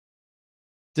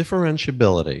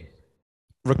Differentiability.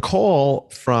 Recall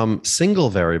from single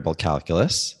variable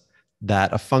calculus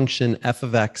that a function f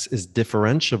of x is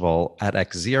differentiable at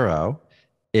x0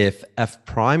 if f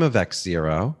prime of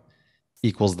x0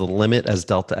 equals the limit as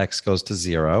delta x goes to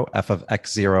 0, f of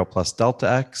x0 plus delta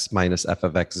x minus f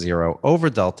of x0 over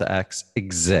delta x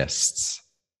exists.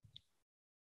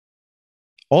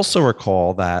 Also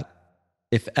recall that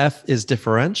if f is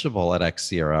differentiable at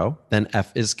x0, then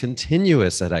f is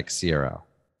continuous at x0.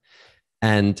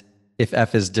 And if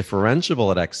f is differentiable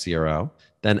at x0,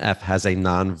 then f has a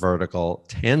non-vertical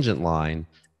tangent line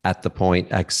at the point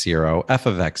x0, f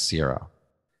of x0.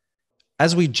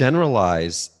 As we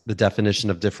generalize the definition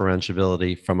of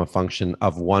differentiability from a function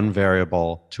of one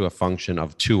variable to a function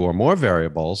of two or more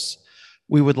variables,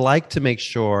 we would like to make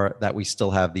sure that we still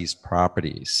have these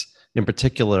properties. In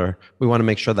particular, we want to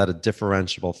make sure that a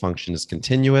differentiable function is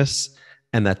continuous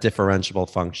and that differentiable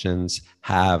functions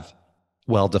have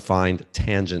well-defined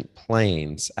tangent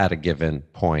planes at a given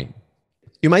point.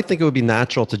 You might think it would be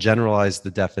natural to generalize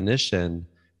the definition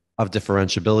of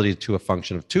differentiability to a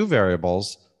function of two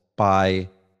variables by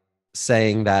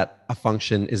saying that a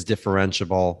function is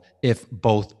differentiable if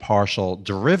both partial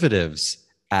derivatives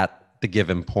at the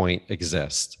given point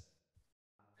exist.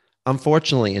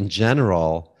 Unfortunately, in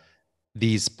general,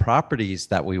 these properties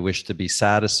that we wish to be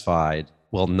satisfied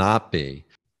will not be.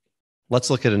 Let's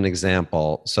look at an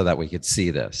example so that we could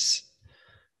see this.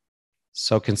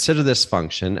 So consider this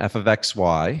function, f of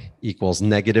xy equals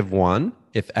 -1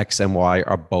 if x and y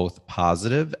are both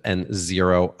positive and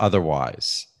 0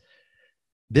 otherwise.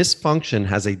 This function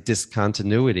has a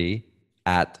discontinuity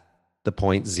at the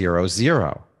point 0,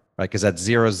 0, right? Because at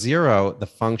 0, 0, the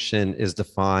function is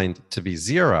defined to be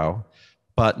 0,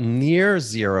 but near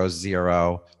 0,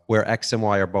 0, where x and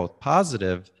y are both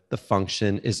positive, the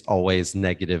function is always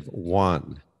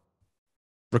 -1.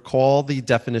 Recall the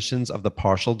definitions of the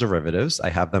partial derivatives. I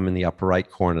have them in the upper right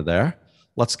corner there.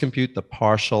 Let's compute the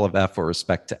partial of f with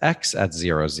respect to x at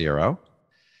 0, 0.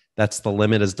 That's the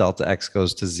limit as delta x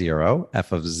goes to 0,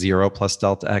 f of 0 plus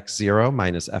delta x 0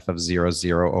 minus f of 0,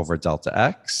 0 over delta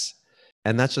x.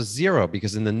 And that's just 0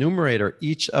 because in the numerator,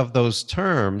 each of those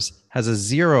terms has a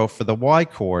 0 for the y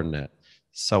coordinate.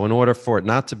 So in order for it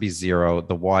not to be 0,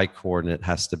 the y coordinate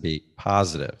has to be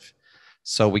positive.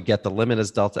 So we get the limit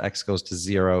as delta x goes to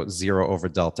 0, 0 over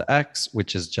delta x,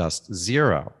 which is just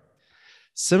 0.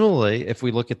 Similarly, if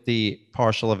we look at the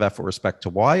partial of f with respect to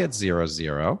y at 0,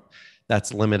 0,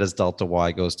 that's limit as delta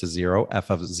y goes to 0, f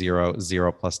of 0,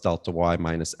 0 plus delta y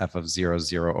minus f of 0,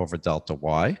 0 over delta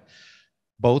y.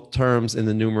 Both terms in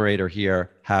the numerator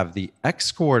here have the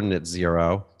x coordinate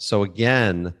 0. So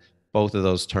again, both of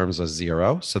those terms are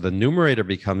 0. So the numerator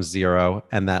becomes 0,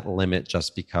 and that limit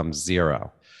just becomes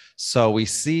 0. So we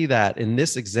see that in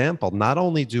this example, not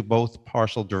only do both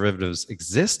partial derivatives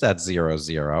exist at 0,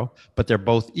 0, but they're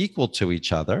both equal to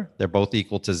each other. They're both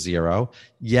equal to 0,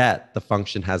 yet the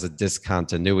function has a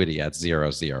discontinuity at 0,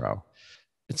 0.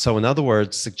 And so in other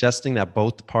words, suggesting that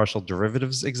both partial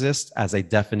derivatives exist as a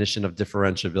definition of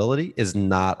differentiability is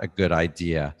not a good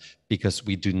idea because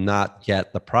we do not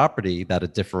get the property that a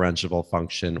differentiable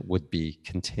function would be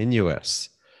continuous.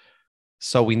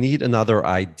 So we need another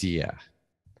idea.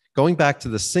 Going back to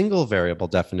the single variable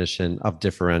definition of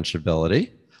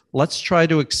differentiability, let's try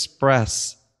to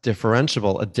express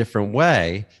differentiable a different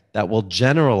way that will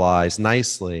generalize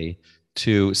nicely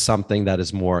to something that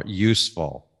is more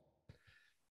useful.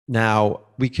 Now,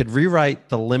 we could rewrite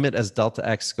the limit as delta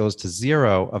x goes to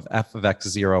 0 of f of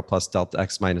x0 plus delta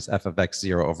x minus f of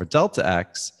x0 over delta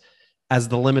x as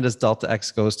the limit as delta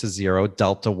x goes to 0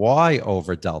 delta y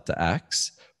over delta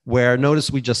x, where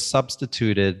notice we just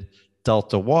substituted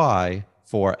delta y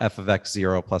for f of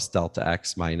x0 plus delta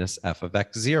x minus f of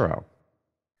x0.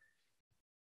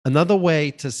 Another way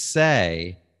to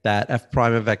say that f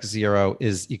prime of x0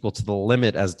 is equal to the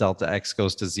limit as delta x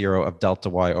goes to 0 of delta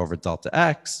y over delta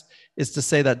x is to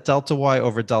say that delta y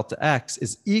over delta x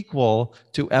is equal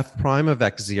to f prime of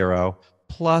x0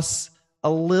 plus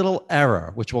a little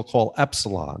error, which we'll call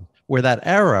epsilon, where that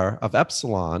error of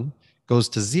epsilon goes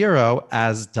to 0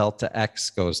 as delta x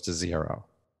goes to 0.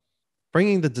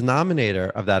 Bringing the denominator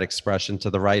of that expression to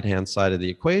the right-hand side of the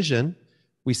equation,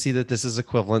 we see that this is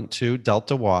equivalent to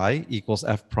delta y equals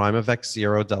f prime of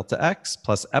x0 delta x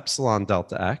plus epsilon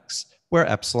delta x, where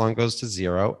epsilon goes to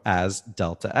 0 as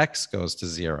delta x goes to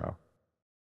 0.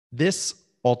 This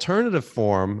alternative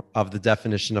form of the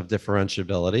definition of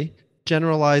differentiability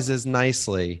generalizes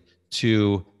nicely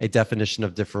to a definition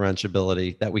of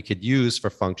differentiability that we could use for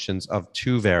functions of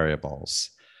two variables.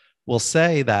 We'll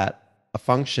say that a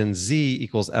function z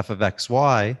equals f of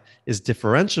xy is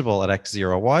differentiable at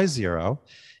x0, y0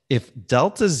 if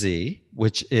delta z,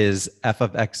 which is f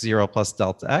of x0 plus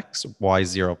delta x,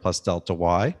 y0 plus delta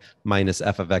y, minus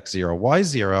f of x0,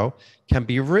 y0, can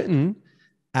be written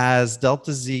as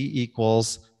delta z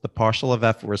equals the partial of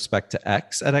f with respect to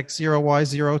x at x0,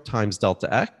 y0 times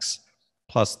delta x,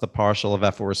 plus the partial of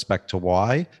f with respect to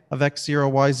y of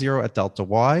x0, y0 at delta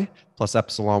y, plus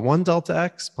epsilon 1 delta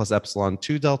x, plus epsilon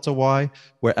 2 delta y,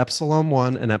 where epsilon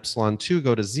 1 and epsilon 2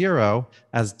 go to 0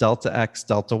 as delta x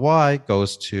delta y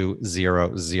goes to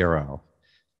 0, 0.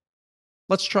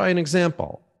 Let's try an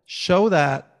example. Show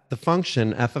that the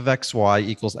function f of xy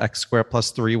equals x squared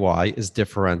plus 3y is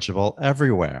differentiable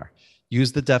everywhere.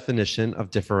 Use the definition of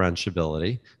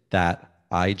differentiability that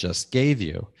I just gave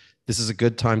you. This is a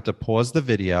good time to pause the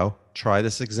video, try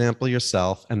this example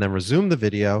yourself, and then resume the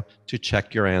video to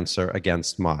check your answer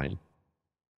against mine.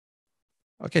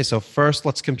 Okay, so first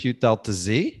let's compute delta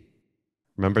z.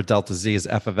 Remember, delta z is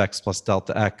f of x plus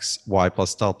delta x, y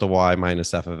plus delta y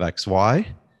minus f of xy.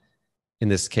 In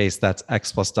this case, that's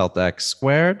x plus delta x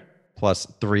squared plus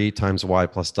 3 times y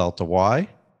plus delta y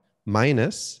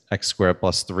minus x squared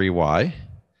plus 3y.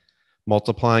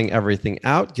 Multiplying everything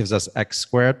out gives us x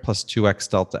squared plus 2x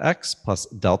delta x plus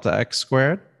delta x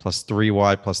squared plus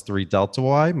 3y plus 3 delta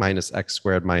y minus x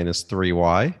squared minus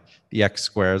 3y. The x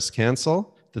squares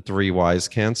cancel, the 3y's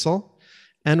cancel,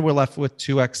 and we're left with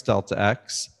 2x delta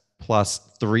x plus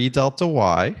 3 delta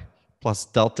y plus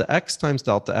delta x times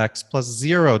delta x plus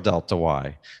 0 delta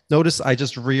y. Notice I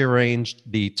just rearranged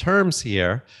the terms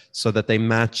here so that they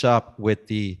match up with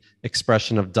the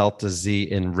expression of delta z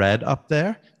in red up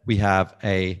there. We have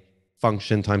a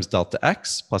function times delta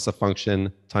x plus a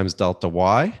function times delta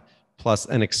y plus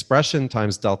an expression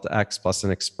times delta x plus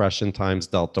an expression times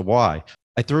delta y.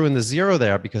 I threw in the 0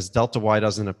 there because delta y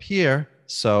doesn't appear,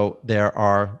 so there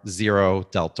are 0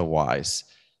 delta y's.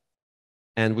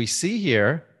 And we see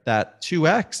here that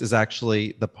 2x is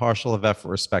actually the partial of f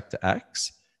with respect to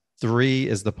x, 3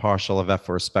 is the partial of f with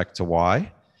respect to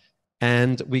y,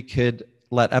 and we could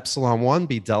let epsilon 1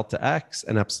 be delta x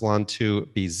and epsilon 2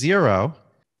 be 0.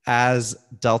 As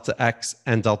delta x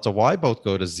and delta y both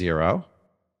go to 0,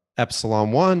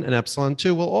 epsilon 1 and epsilon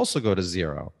 2 will also go to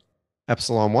 0.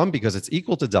 Epsilon 1 because it's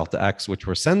equal to delta x, which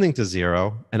we're sending to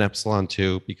 0, and epsilon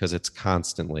 2 because it's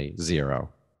constantly 0.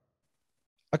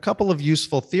 A couple of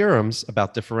useful theorems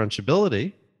about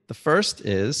differentiability. The first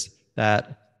is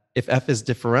that if f is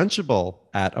differentiable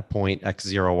at a point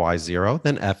x0, y0,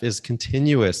 then f is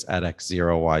continuous at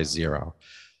x0, y0.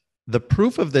 The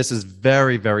proof of this is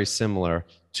very, very similar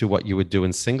to what you would do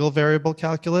in single variable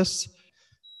calculus.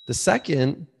 The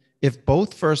second, if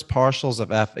both first partials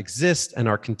of f exist and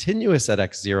are continuous at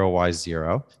x0,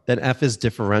 y0, then f is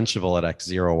differentiable at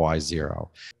x0, y0.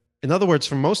 In other words,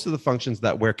 for most of the functions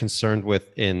that we're concerned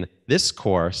with in this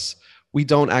course, we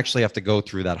don't actually have to go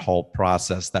through that whole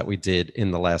process that we did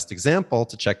in the last example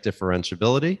to check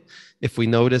differentiability. If we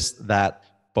notice that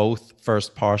both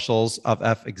first partials of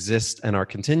f exist and are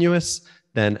continuous,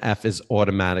 then f is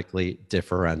automatically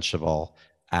differentiable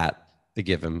at the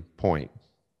given point.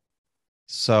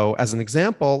 So as an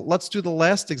example, let's do the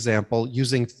last example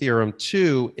using theorem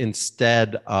 2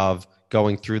 instead of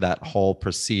going through that whole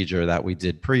procedure that we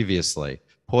did previously.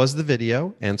 Pause the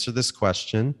video, answer this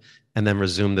question, and then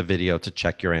resume the video to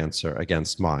check your answer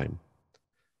against mine.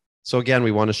 So again,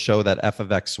 we want to show that f of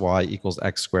xy equals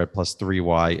x squared plus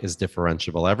 3y is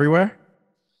differentiable everywhere.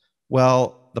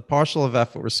 Well, the partial of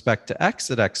f with respect to x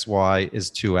at xy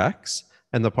is 2x,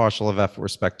 and the partial of f with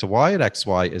respect to y at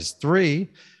xy is 3.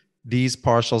 These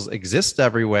partials exist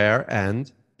everywhere,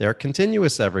 and they're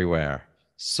continuous everywhere.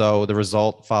 So the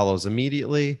result follows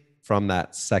immediately from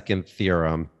that second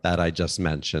theorem that I just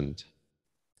mentioned.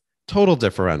 Total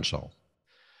differential.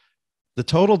 The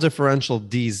total differential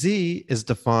dz is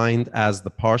defined as the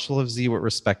partial of z with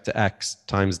respect to x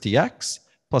times dx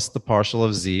plus the partial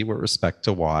of z with respect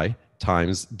to y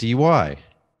times dy.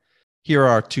 Here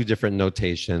are two different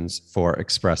notations for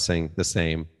expressing the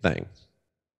same thing.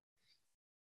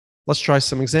 Let's try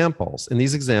some examples. In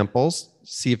these examples,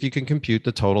 see if you can compute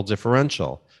the total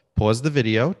differential. Pause the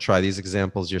video, try these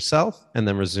examples yourself, and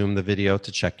then resume the video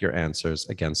to check your answers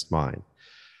against mine.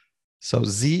 So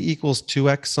z equals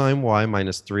 2x sine y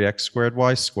minus 3x squared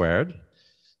y squared.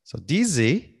 So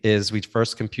dz is, we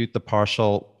first compute the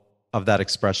partial of that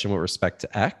expression with respect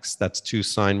to x. That's 2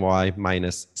 sine y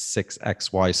minus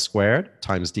 6xy squared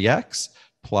times dx.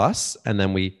 Plus, and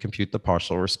then we compute the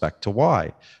partial with respect to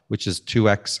y, which is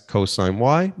 2x cosine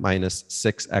y minus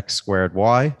 6x squared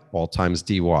y all times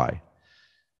dy.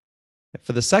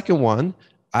 For the second one,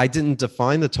 I didn't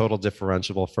define the total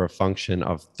differentiable for a function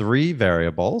of 3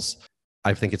 variables.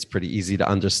 I think it's pretty easy to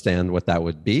understand what that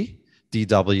would be.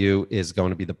 dw is going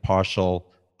to be the partial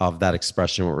of that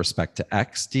expression with respect to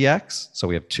x dx. So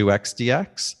we have 2x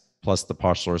dx plus the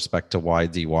partial with respect to y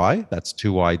dy. That's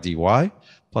 2y dy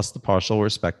plus the partial with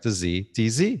respect to z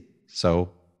dz.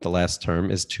 So the last term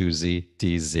is 2z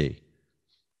dz.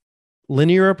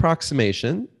 Linear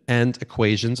approximation and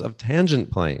equations of tangent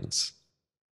planes.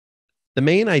 The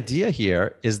main idea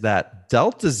here is that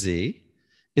delta z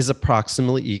is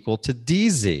approximately equal to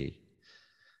dz.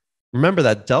 Remember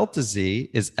that delta z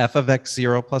is f of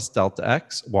x0 plus delta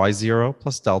x, y0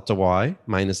 plus delta y,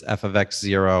 minus f of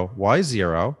x0,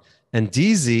 y0, and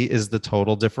dz is the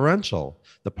total differential,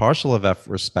 the partial of f with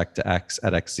respect to x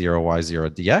at x0, y0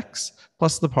 dx,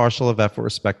 plus the partial of f with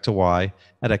respect to y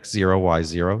at x0,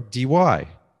 y0 dy.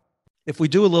 If we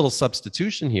do a little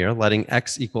substitution here, letting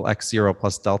x equal x0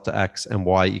 plus delta x and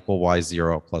y equal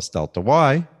y0 plus delta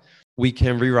y, we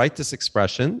can rewrite this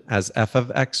expression as f of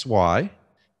xy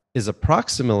is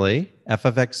approximately f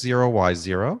of x0,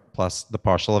 y0 plus the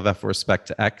partial of f with respect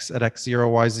to x at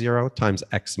x0, y0 times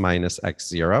x minus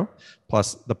x0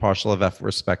 plus the partial of f with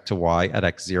respect to y at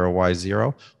x0,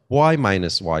 y0, y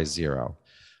minus y0.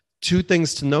 Two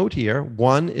things to note here.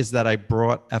 One is that I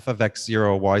brought f of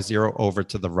x0, y0 over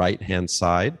to the right-hand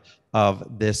side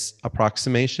of this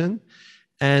approximation.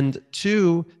 And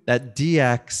two, that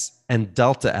dx and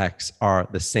delta x are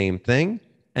the same thing,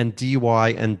 and dy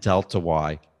and delta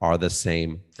y are the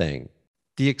same thing.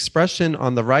 The expression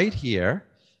on the right here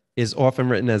is often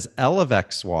written as L of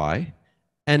xy,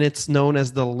 and it's known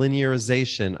as the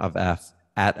linearization of f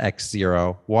at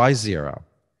x0, y0.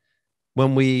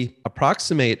 When we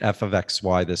approximate f of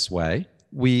xy this way,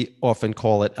 we often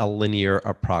call it a linear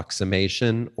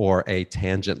approximation or a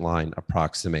tangent line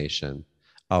approximation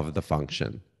of the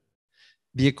function.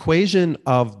 The equation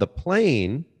of the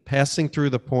plane passing through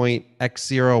the point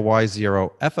x0,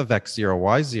 y0, f of x0,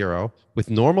 y0 with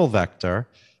normal vector,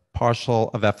 partial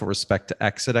of f with respect to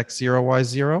x at x0,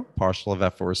 y0, partial of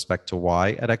f with respect to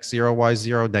y at x0,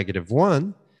 y0, negative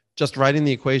 1. Just writing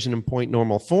the equation in point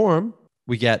normal form,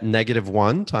 we get negative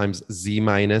 1 times z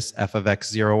minus f of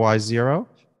x0, y0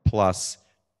 plus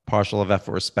partial of f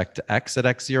with respect to x at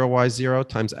x0, y0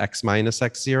 times x minus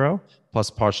x0 plus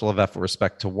partial of f with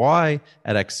respect to y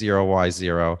at x0,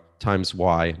 y0 times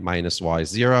y minus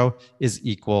y0 is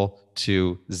equal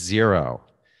to 0.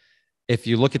 If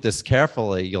you look at this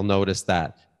carefully, you'll notice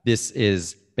that this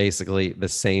is basically the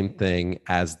same thing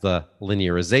as the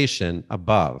linearization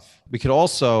above. We could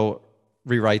also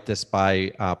rewrite this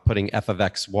by putting f of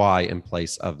xy in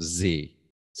place of z,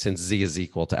 since z is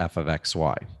equal to f of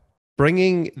xy.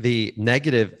 Bringing the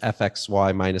negative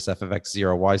fxy minus f of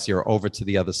x0, y0 over to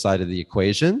the other side of the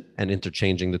equation and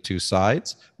interchanging the two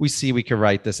sides, we see we can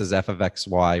write this as f of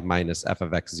xy minus f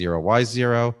of x0,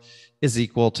 y0 is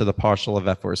equal to the partial of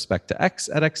f with respect to x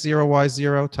at x0,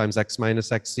 y0 times x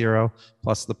minus x0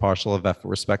 plus the partial of f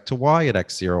with respect to y at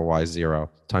x0, y0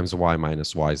 times y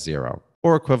minus y0.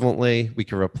 Or equivalently, we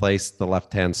can replace the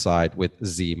left-hand side with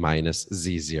z minus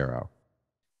z0.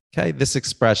 Okay, this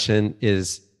expression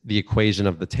is the equation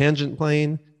of the tangent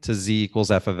plane to z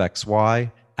equals f of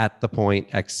xy at the point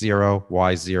x0,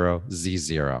 y0,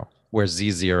 z0, where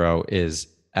z0 is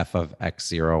f of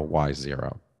x0,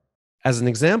 y0. As an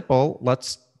example,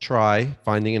 let's try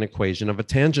finding an equation of a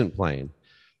tangent plane.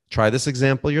 Try this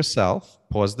example yourself,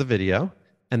 pause the video,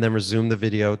 and then resume the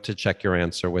video to check your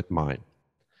answer with mine.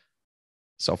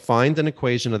 So find an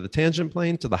equation of the tangent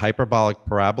plane to the hyperbolic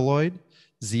paraboloid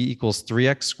z equals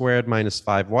 3x squared minus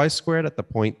 5y squared at the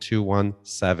point 2, 1,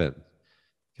 7.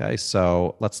 Okay,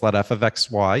 so let's let f of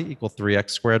xy equal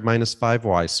 3x squared minus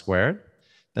 5y squared.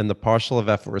 Then the partial of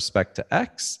f with respect to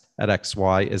x at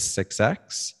xy is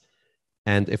 6x.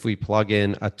 And if we plug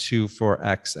in a 2 for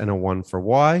x and a 1 for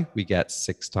y, we get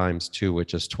 6 times 2,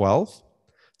 which is 12.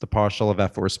 The partial of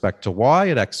f with respect to y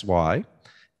at xy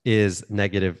is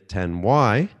negative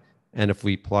 10y. And if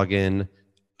we plug in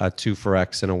a 2 for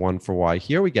x and a 1 for y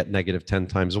here, we get negative 10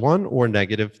 times 1, or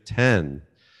negative 10.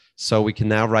 So we can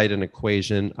now write an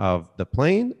equation of the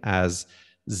plane as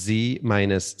z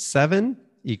minus 7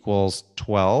 equals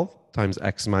 12 times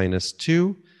x minus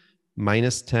 2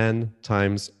 minus 10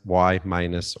 times y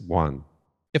minus 1.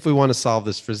 If we want to solve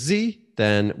this for z,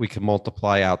 then we can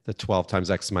multiply out the 12 times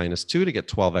x minus 2 to get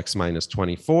 12x minus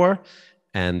 24.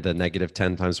 And the negative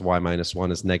 10 times y minus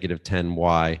 1 is negative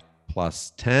 10y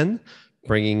plus 10.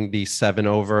 Bringing the 7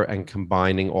 over and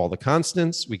combining all the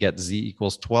constants, we get z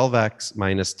equals 12x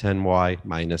minus 10y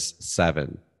minus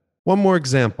 7. One more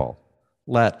example.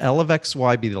 let L of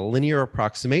xy be the linear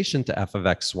approximation to f of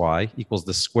xy equals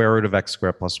the square root of x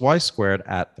squared plus y squared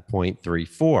at the point 3,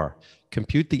 4.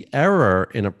 Compute the error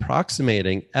in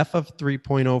approximating f of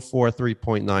 3.04,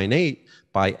 3.98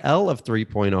 by L of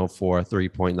 3.04,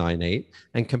 3.98,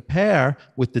 and compare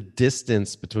with the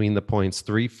distance between the points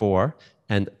 3, 4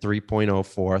 and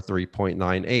 3.04,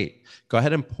 3.98. Go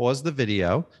ahead and pause the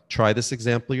video, try this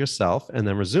example yourself, and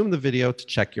then resume the video to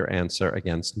check your answer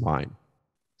against mine.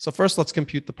 So first, let's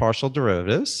compute the partial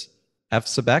derivatives. F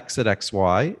sub x at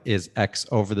xy is x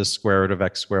over the square root of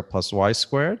x squared plus y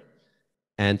squared.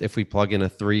 And if we plug in a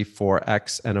 3 for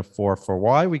x and a 4 for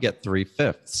y, we get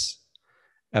 3/5.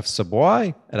 F sub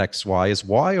y at xy is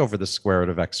y over the square root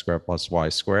of x squared plus y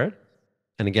squared.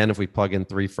 And again, if we plug in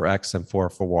 3 for x and 4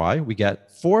 for y, we get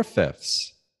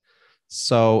 4/5.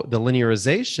 So the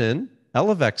linearization,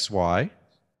 L of xy,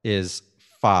 is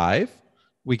 5.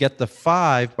 We get the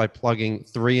 5 by plugging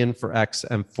 3 in for x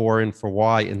and 4 in for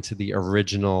y into the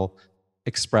original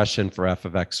expression for f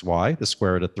of xy. The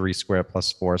square root of 3 squared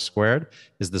plus 4 squared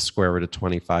is the square root of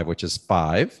 25, which is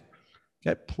 5.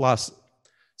 Okay, plus,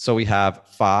 so we have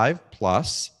 5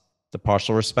 plus the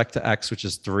partial respect to x, which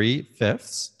is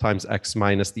 3/5, times x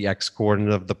minus the x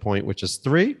coordinate of the point, which is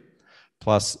 3,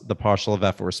 plus the partial of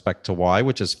f with respect to y,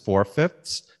 which is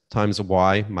 4/5, times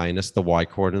y minus the y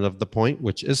coordinate of the point,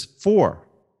 which is 4.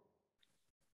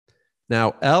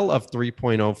 Now, L of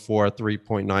 3.04,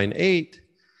 3.98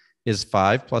 is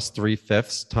 5 plus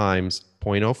 3/5 times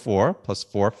 0.04 plus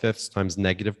 4/5 times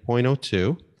negative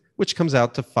 0.02, which comes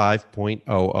out to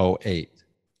 5.008.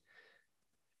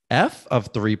 F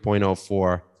of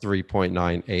 3.04,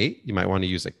 3.98, you might want to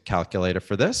use a calculator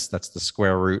for this. That's the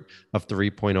square root of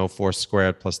 3.04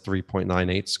 squared plus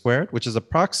 3.98 squared, which is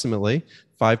approximately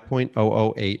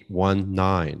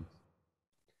 5.00819.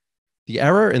 The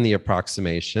error in the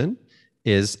approximation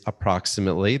is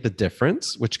approximately the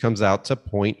difference, which comes out to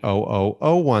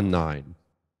 0.00019.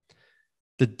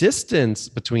 The distance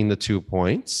between the 2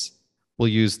 points, we'll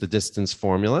use the distance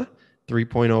formula.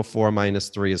 3.04 minus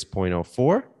 3 is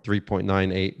 0.04.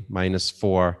 3.98 minus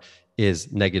 4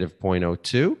 is negative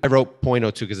 0.02. I wrote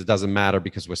 0.02 because it doesn't matter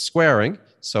because we're squaring.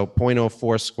 So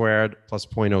 0.04 squared plus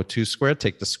 0.02 squared,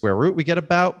 take the square root, we get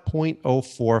about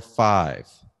 0.045.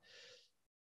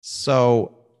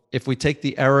 So if we take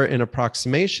the error in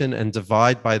approximation and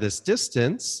divide by this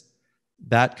distance,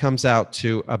 that comes out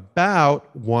to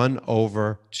about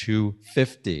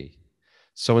 1/250.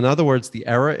 So in other words, the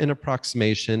error in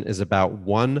approximation is about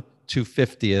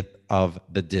 1/250th of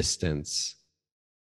the distance.